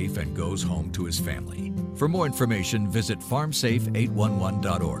works safe and goes home to his family. For more information, visit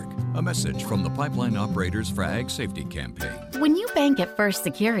farmsafe811.org. A message from the Pipeline Operators for Ag Safety Campaign. When you bank at First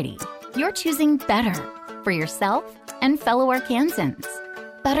Security, you're choosing better for yourself and fellow Arkansans.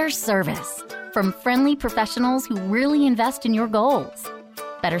 Better service from friendly professionals who really invest in your goals.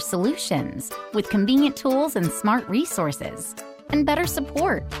 Better solutions with convenient tools and smart resources. And better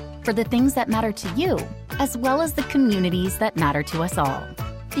support for the things that matter to you, as well as the communities that matter to us all.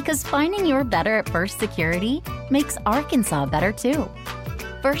 Because finding your better at First Security makes Arkansas better too.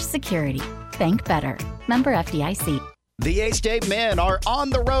 First Security. Bank better. Member FDIC. The A-State men are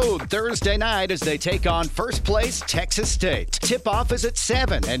on the road Thursday night as they take on first place Texas State. Tip-off is at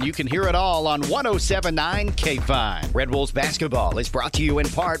 7, and you can hear it all on 107.9 K5. Red Wolves basketball is brought to you in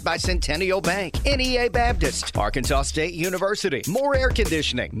part by Centennial Bank, NEA Baptist, Arkansas State University, More Air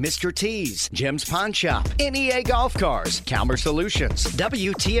Conditioning, Mr. T's, Jim's Pawn Shop, NEA Golf Cars, Calmer Solutions,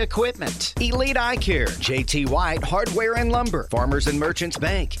 WT Equipment, Elite Eye Care, JT White Hardware and Lumber, Farmers and Merchants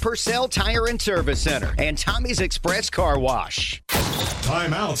Bank, Purcell Tire and Service Center, and Tommy's Express Car Wash.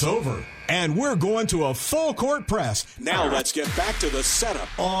 Timeout's over, and we're going to a full court press. Now let's get back to the setup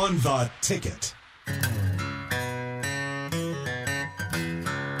on The Ticket.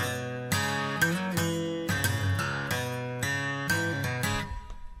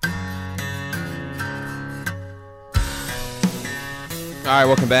 All right,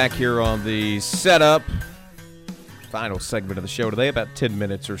 welcome back here on the setup. Final segment of the show today, about 10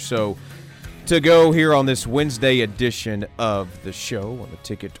 minutes or so to go here on this Wednesday edition of the show on the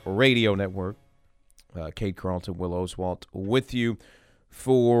Ticket Radio Network. Cade Carlton, Will Oswalt with you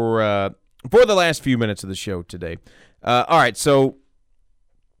for the last few minutes of the show today. All right, so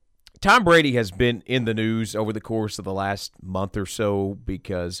Tom Brady has been in the news over the course of the last month or so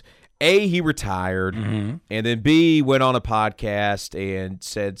because A, he retired, and then B, went on a podcast and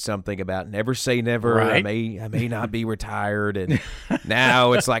said something about never say never. Right. I may not be retired, and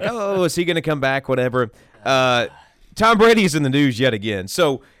now it's like, oh, is he going to come back? Whatever. Tom Brady's in the news yet again.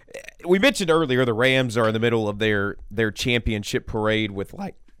 So we mentioned earlier the Rams are in the middle of their championship parade with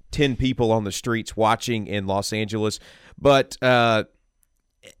like 10 people on the streets watching in Los Angeles. But and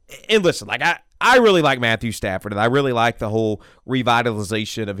listen, like I really like Matthew Stafford, and I really like the whole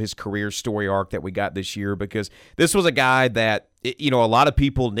revitalization of his career story arc that we got this year, because this was a guy that, a lot of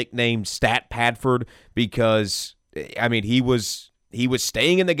people nicknamed Stat Padford because, I mean, he was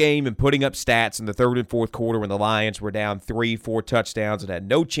staying in the game and putting up stats in the third and fourth quarter when the Lions were down 3-4 touchdowns and had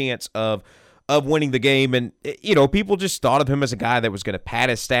no chance of winning the game. And, people just thought of him as a guy that was going to pad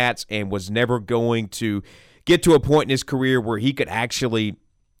his stats and was never going to get to a point in his career where he could actually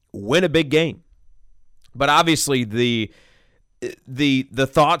win a big game. But obviously the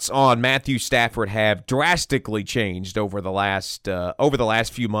thoughts on Matthew Stafford have drastically changed over the last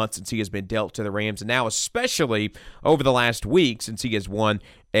few months since he has been dealt to the Rams, and now especially over the last week since he has won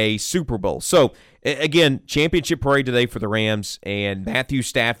a Super Bowl. So again, championship parade today for the Rams, and Matthew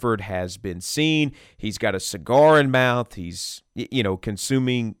Stafford has been seen. He's got a cigar in mouth. He's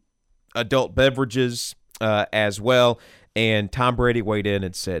consuming adult beverages as well. And Tom Brady weighed in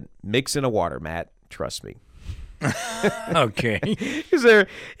and said, "Mix in a water, Matt. Trust me." Okay.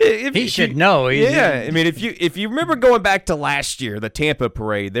 He should know. Yeah. I mean, if you remember going back to last year, the Tampa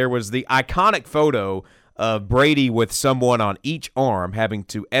parade, there was the iconic photo of Brady with someone on each arm having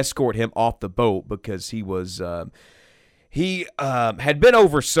to escort him off the boat because he was had been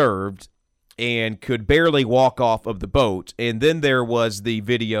overserved and could barely walk off of the boat. And then there was the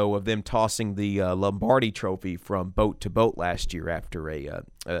video of them tossing the Lombardi trophy from boat to boat last year after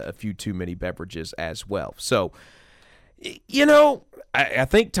a few too many beverages as well. So, I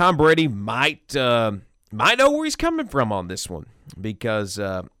think Tom Brady might know where he's coming from on this one, because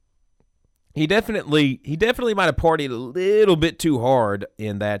he definitely might have partied a little bit too hard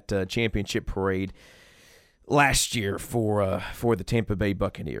in that championship parade last year for the Tampa Bay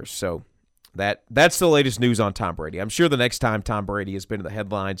Buccaneers. So that's the latest news on Tom Brady. I'm sure the next time Tom Brady has been in the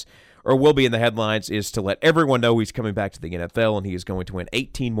headlines or will be in the headlines is to let everyone know he's coming back to the NFL and he is going to win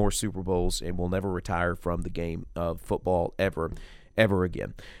 18 more Super Bowls and will never retire from the game of football ever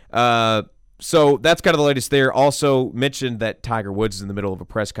again. So that's kind of the latest there. Also mentioned that Tiger Woods is in the middle of a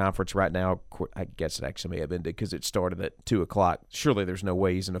press conference right now. I guess it actually may have ended because it started at 2 o'clock. Surely there's no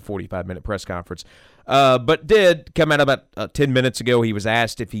way he's in a 45-minute press conference. But did come out about 10 minutes ago. He was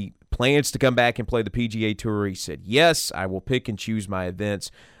asked if he plans to come back and play the PGA Tour. He said, "Yes, I will pick and choose my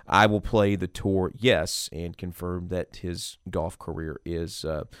events. I will play the tour, yes," and confirmed that his golf career is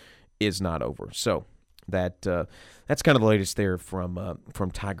not over. So that's kind of the latest there from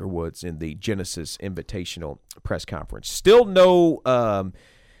Tiger Woods in the Genesis Invitational press conference. Still no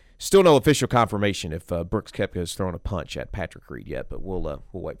official confirmation if Brooks Koepka has thrown a punch at Patrick Reed yet, but we'll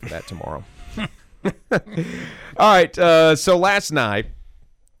wait for that tomorrow. All right. So last night,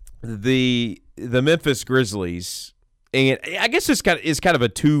 the Memphis Grizzlies, and I guess this is kind of a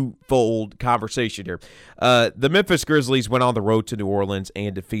twofold conversation here. The Memphis Grizzlies went on the road to New Orleans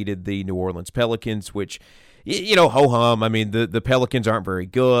and defeated the New Orleans Pelicans, which, ho-hum. I mean, the Pelicans aren't very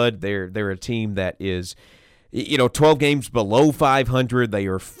good. They're a team that is, 12 games below 500. They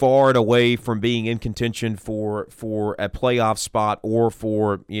are far and away from being in contention for a playoff spot or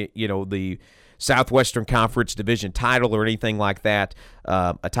for, the Southwestern Conference division title or anything like that.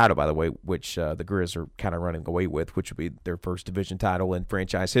 A title, by the way, which the Grizz are kind of running away with, which would be their first division title in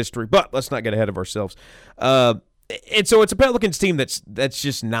franchise history. But let's not get ahead of ourselves. And so it's a Pelicans team that's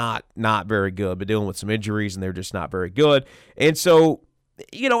just not very good, but dealing with some injuries, and they're just not very good. And so,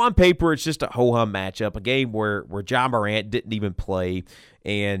 on paper, it's just a ho-hum matchup, a game where Ja Morant didn't even play,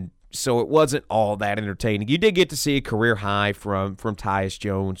 and so it wasn't all that entertaining. You did get to see a career high from Tyus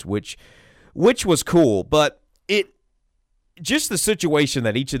Jones, which was cool, but just the situation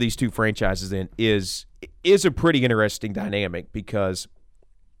that each of these two franchises in is a pretty interesting dynamic, because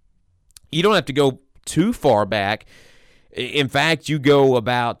you don't have to go too far back. In fact, you go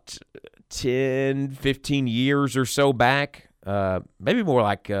about 10, 15 years or so back, maybe more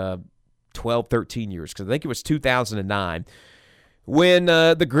like 12, 13 years, because I think it was 2009, when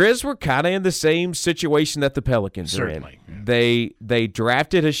the Grizz were kind of in the same situation that the Pelicans are in. They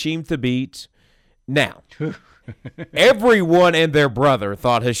drafted Hasheem Thabeet. Now, everyone and their brother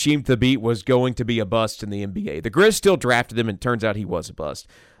thought Hasheem Thabeet was going to be a bust in the NBA. The Grizz still drafted him, and it turns out he was a bust.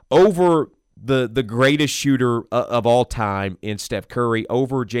 Over the greatest shooter of all time in Steph Curry,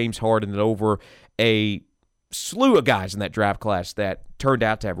 over James Harden, and over a slew of guys in that draft class that turned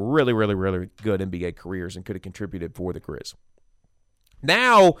out to have really, really, really good NBA careers and could have contributed for the Grizz.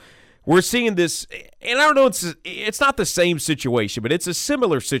 Now we're seeing this, and I don't know, it's not the same situation, but it's a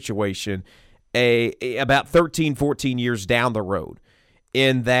similar situation about 13, 14 years down the road,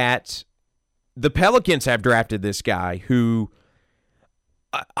 in that the Pelicans have drafted this guy who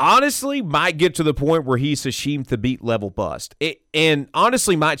honestly might get to the point where he's Hasheem Thabeet level bust. And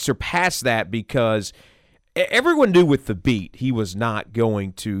honestly might surpass that, because everyone knew with Thabeet he was not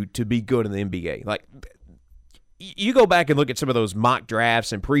going to be good in the NBA. Like, you go back and look at some of those mock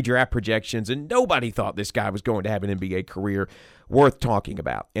drafts and pre-draft projections, and nobody thought this guy was going to have an NBA career worth talking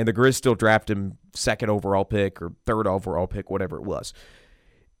about. And the Grizz still drafted him second overall pick or third overall pick, whatever it was.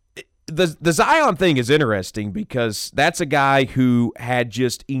 The Zion thing is interesting because that's a guy who had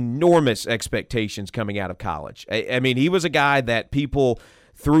just enormous expectations coming out of college. I mean, he was a guy that people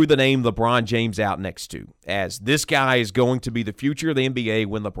threw the name LeBron James out next to, as this guy is going to be the future of the NBA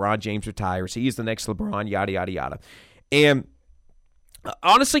when LeBron James retires. He is the next LeBron, yada, yada, yada. And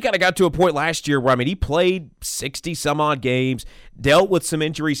honestly kind of got to a point last year where, I mean, he played 60-some-odd games, dealt with some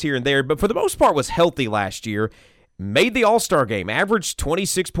injuries here and there, but for the most part was healthy last year. Made the All-Star game, averaged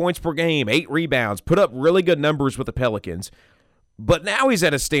 26 points per game, 8 rebounds, put up really good numbers with the Pelicans. But now he's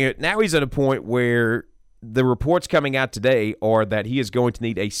at a point where the reports coming out today are that he is going to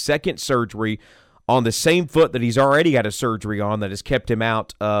need a second surgery on the same foot that he's already had a surgery on that has kept him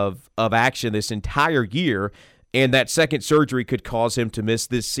out of action this entire year. And that second surgery could cause him to miss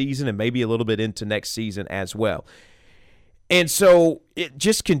this season and maybe a little bit into next season as well. And so it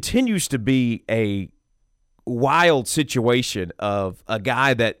just continues to be a wild situation of a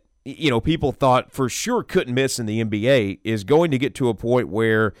guy that, you know, people thought for sure couldn't miss in the NBA is going to get to a point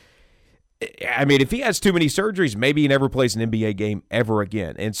where, I mean, if he has too many surgeries, maybe he never plays an NBA game ever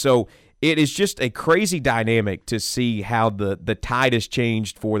again. And so it is just a crazy dynamic to see how the tide has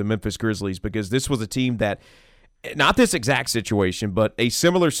changed for the Memphis Grizzlies, because this was a team that, not this exact situation, but a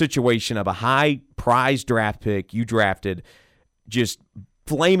similar situation of a high prize draft pick you drafted just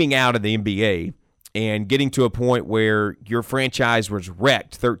flaming out of the NBA and getting to a point where your franchise was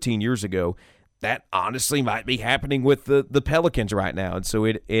wrecked 13 years ago. That honestly might be happening with the Pelicans right now. And so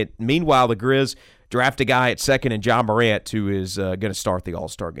meanwhile, the Grizz draft a guy at second in Ja Morant, who is going to start the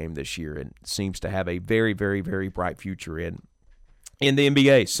All-Star game this year and seems to have a very, very, very bright future in the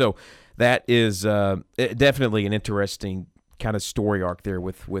NBA. So that is definitely an interesting kind of story arc there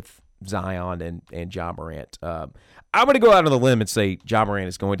with Zion and Ja Morant. I'm going to go out on the limb and say Ja Morant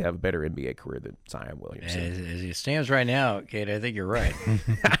is going to have a better NBA career than Zion Williamson. As it stands right now, Kate, I think you're right.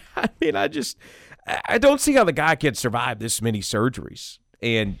 I mean, I don't see how the guy can survive this many surgeries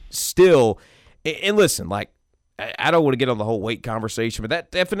and still. And listen, like, I don't want to get on the whole weight conversation, but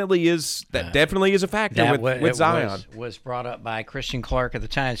that definitely is a factor with Zion. Was brought up by Christian Clark of the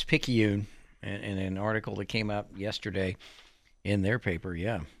Times-Picayune in an article that came out yesterday in their paper.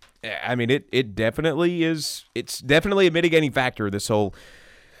 Yeah. I mean, it definitely is. It's definitely a mitigating factor, this whole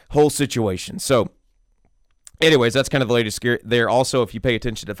situation. So, anyways, that's kind of the latest there. Also, if you pay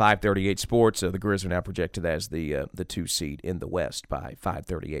attention to 538 Sports, the Grizz are now projected as the 2 seed in the West by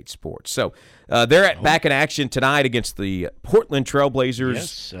 538 Sports. So, they're back in action tonight against the Portland Trailblazers.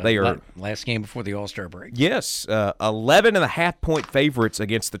 Yes, they are last game before the All-Star break. Yes, 11.5-point favorites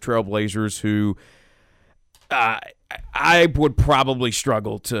against the Trailblazers, who I would probably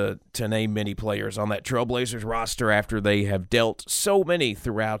struggle to name many players on that Trailblazers roster after they have dealt so many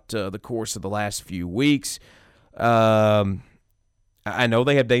throughout the course of the last few weeks. I know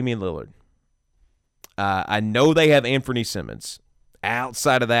they have Damian Lillard. I know they have Anthony Simmons.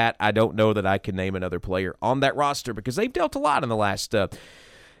 Outside of that, I don't know that I can name another player on that roster because they've dealt a lot in the last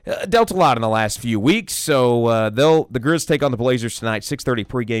few weeks. So the Grizz take on the Blazers tonight, 6:30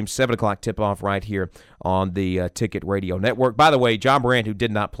 pregame, 7 o'clock tip-off right here on the Ticket Radio Network. By the way, Ja Morant, who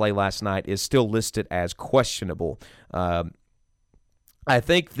did not play last night, is still listed as questionable. I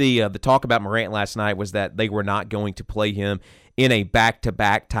think the talk about Morant last night was that they were not going to play him in a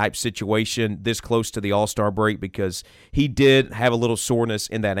back-to-back type situation this close to the All-Star break because he did have a little soreness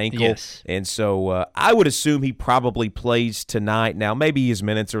in that ankle. Yes. And so I would assume he probably plays tonight. Now, maybe his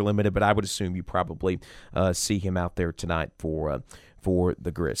minutes are limited, but I would assume you probably see him out there tonight for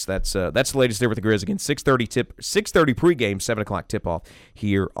the Grizz. That's the latest there with the Grizz. Again, 6:30 pregame, 7 o'clock tip-off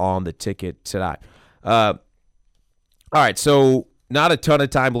here on the Ticket tonight. All right, so not a ton of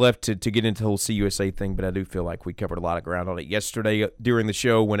time left to get into the whole CUSA thing, but I do feel like we covered a lot of ground on it yesterday during the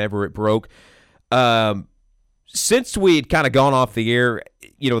show whenever it broke. Since we had kind of gone off the air,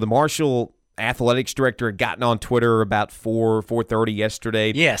 the Marshall athletics director had gotten on Twitter about 4:30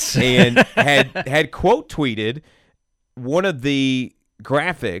 yesterday. Yes. And had quote tweeted one of the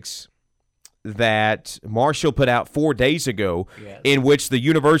graphics that Marshall put out 4 days ago, yes, in which the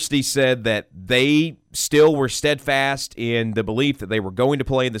university said that they still were steadfast in the belief that they were going to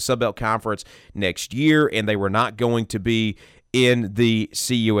play in the Sun Belt Conference next year and they were not going to be in the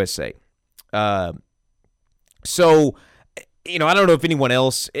CUSA. So, I don't know if anyone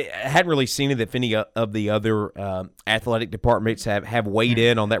else – I hadn't really seen it if any of the other athletic departments have weighed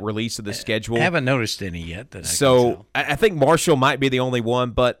in on that release of the schedule. I haven't noticed any yet. I think Marshall might be the only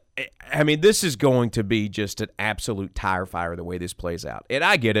one, but, I mean, this is going to be just an absolute tire fire the way this plays out. And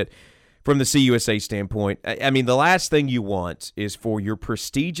I get it from the CUSA standpoint. I mean, the last thing you want is for your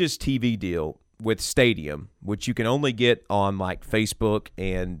prestigious TV deal with Stadium, which you can only get on, like, Facebook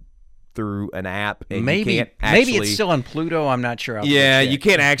and through an app. And maybe you can't actually, it's still on Pluto. I'm not sure. You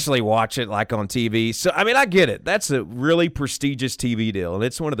can't actually watch it like on TV. So, I mean, I get it. That's a really prestigious TV deal, and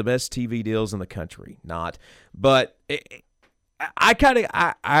it's one of the best TV deals in the country. But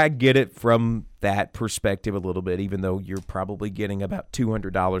I get it from that perspective a little bit, even though you're probably getting about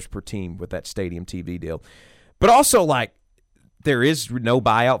 $200 per team with that stadium TV deal. But also, like, there is no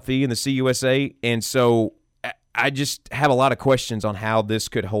buyout fee in the CUSA, and so I just have a lot of questions on how this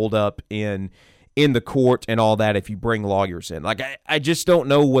could hold up in the court and all that if you bring lawyers in. Like, I just don't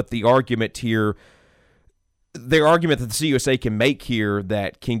know what the argument that the CUSA can make here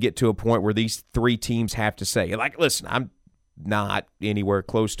that can get to a point where these three teams have to say, like, listen, I'm not anywhere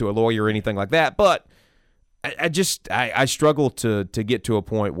close to a lawyer or anything like that, but I struggle to get to a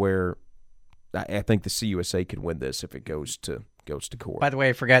point where I think the CUSA can win this if it goes to court. By the way,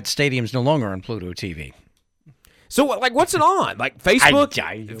 I forgot Stadium's no longer on Pluto TV. So, like, what's it on? Like,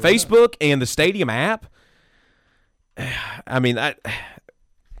 Facebook and the Stadium app? I mean,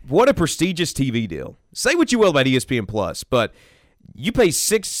 what a prestigious TV deal. Say what you will about ESPN Plus, but you pay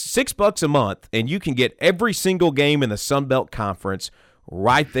 $6 a month, and you can get every single game in the Sun Belt Conference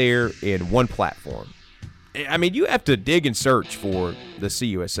right there in one platform. I mean, you have to dig and search for the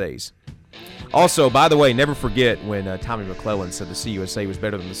CUSAs. Also, by the way, never forget when Tommy McClellan said the CUSA was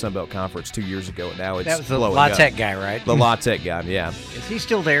better than the Sun Belt Conference 2 years ago, and now it's that was the blowing La up. Tech guy, right? The La Tech guy, yeah. Is he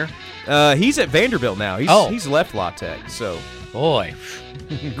still there? He's at Vanderbilt now. He's left La Tech, so boy,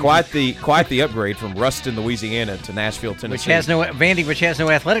 quite the upgrade from Ruston, Louisiana, to Nashville, Tennessee. which has no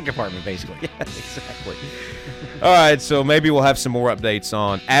athletic department, basically. Yeah, exactly. All right, so maybe we'll have some more updates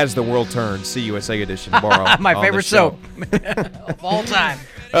on As the World Turns, CUSA edition tomorrow. My favorite soap of all time.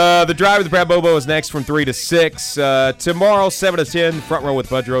 The Drive with Brad Bobo is next from 3 to 6. Tomorrow, 7 to 10, Front Row with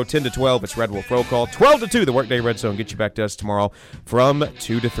Budrow. 10 to 12, it's Red Wolf Roll Call. 12 to 2, the Workday Red Zone. Get you back to us tomorrow from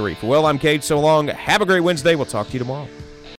 2 to 3. For Will, I'm Cade. So long. Have a great Wednesday. We'll talk to you tomorrow.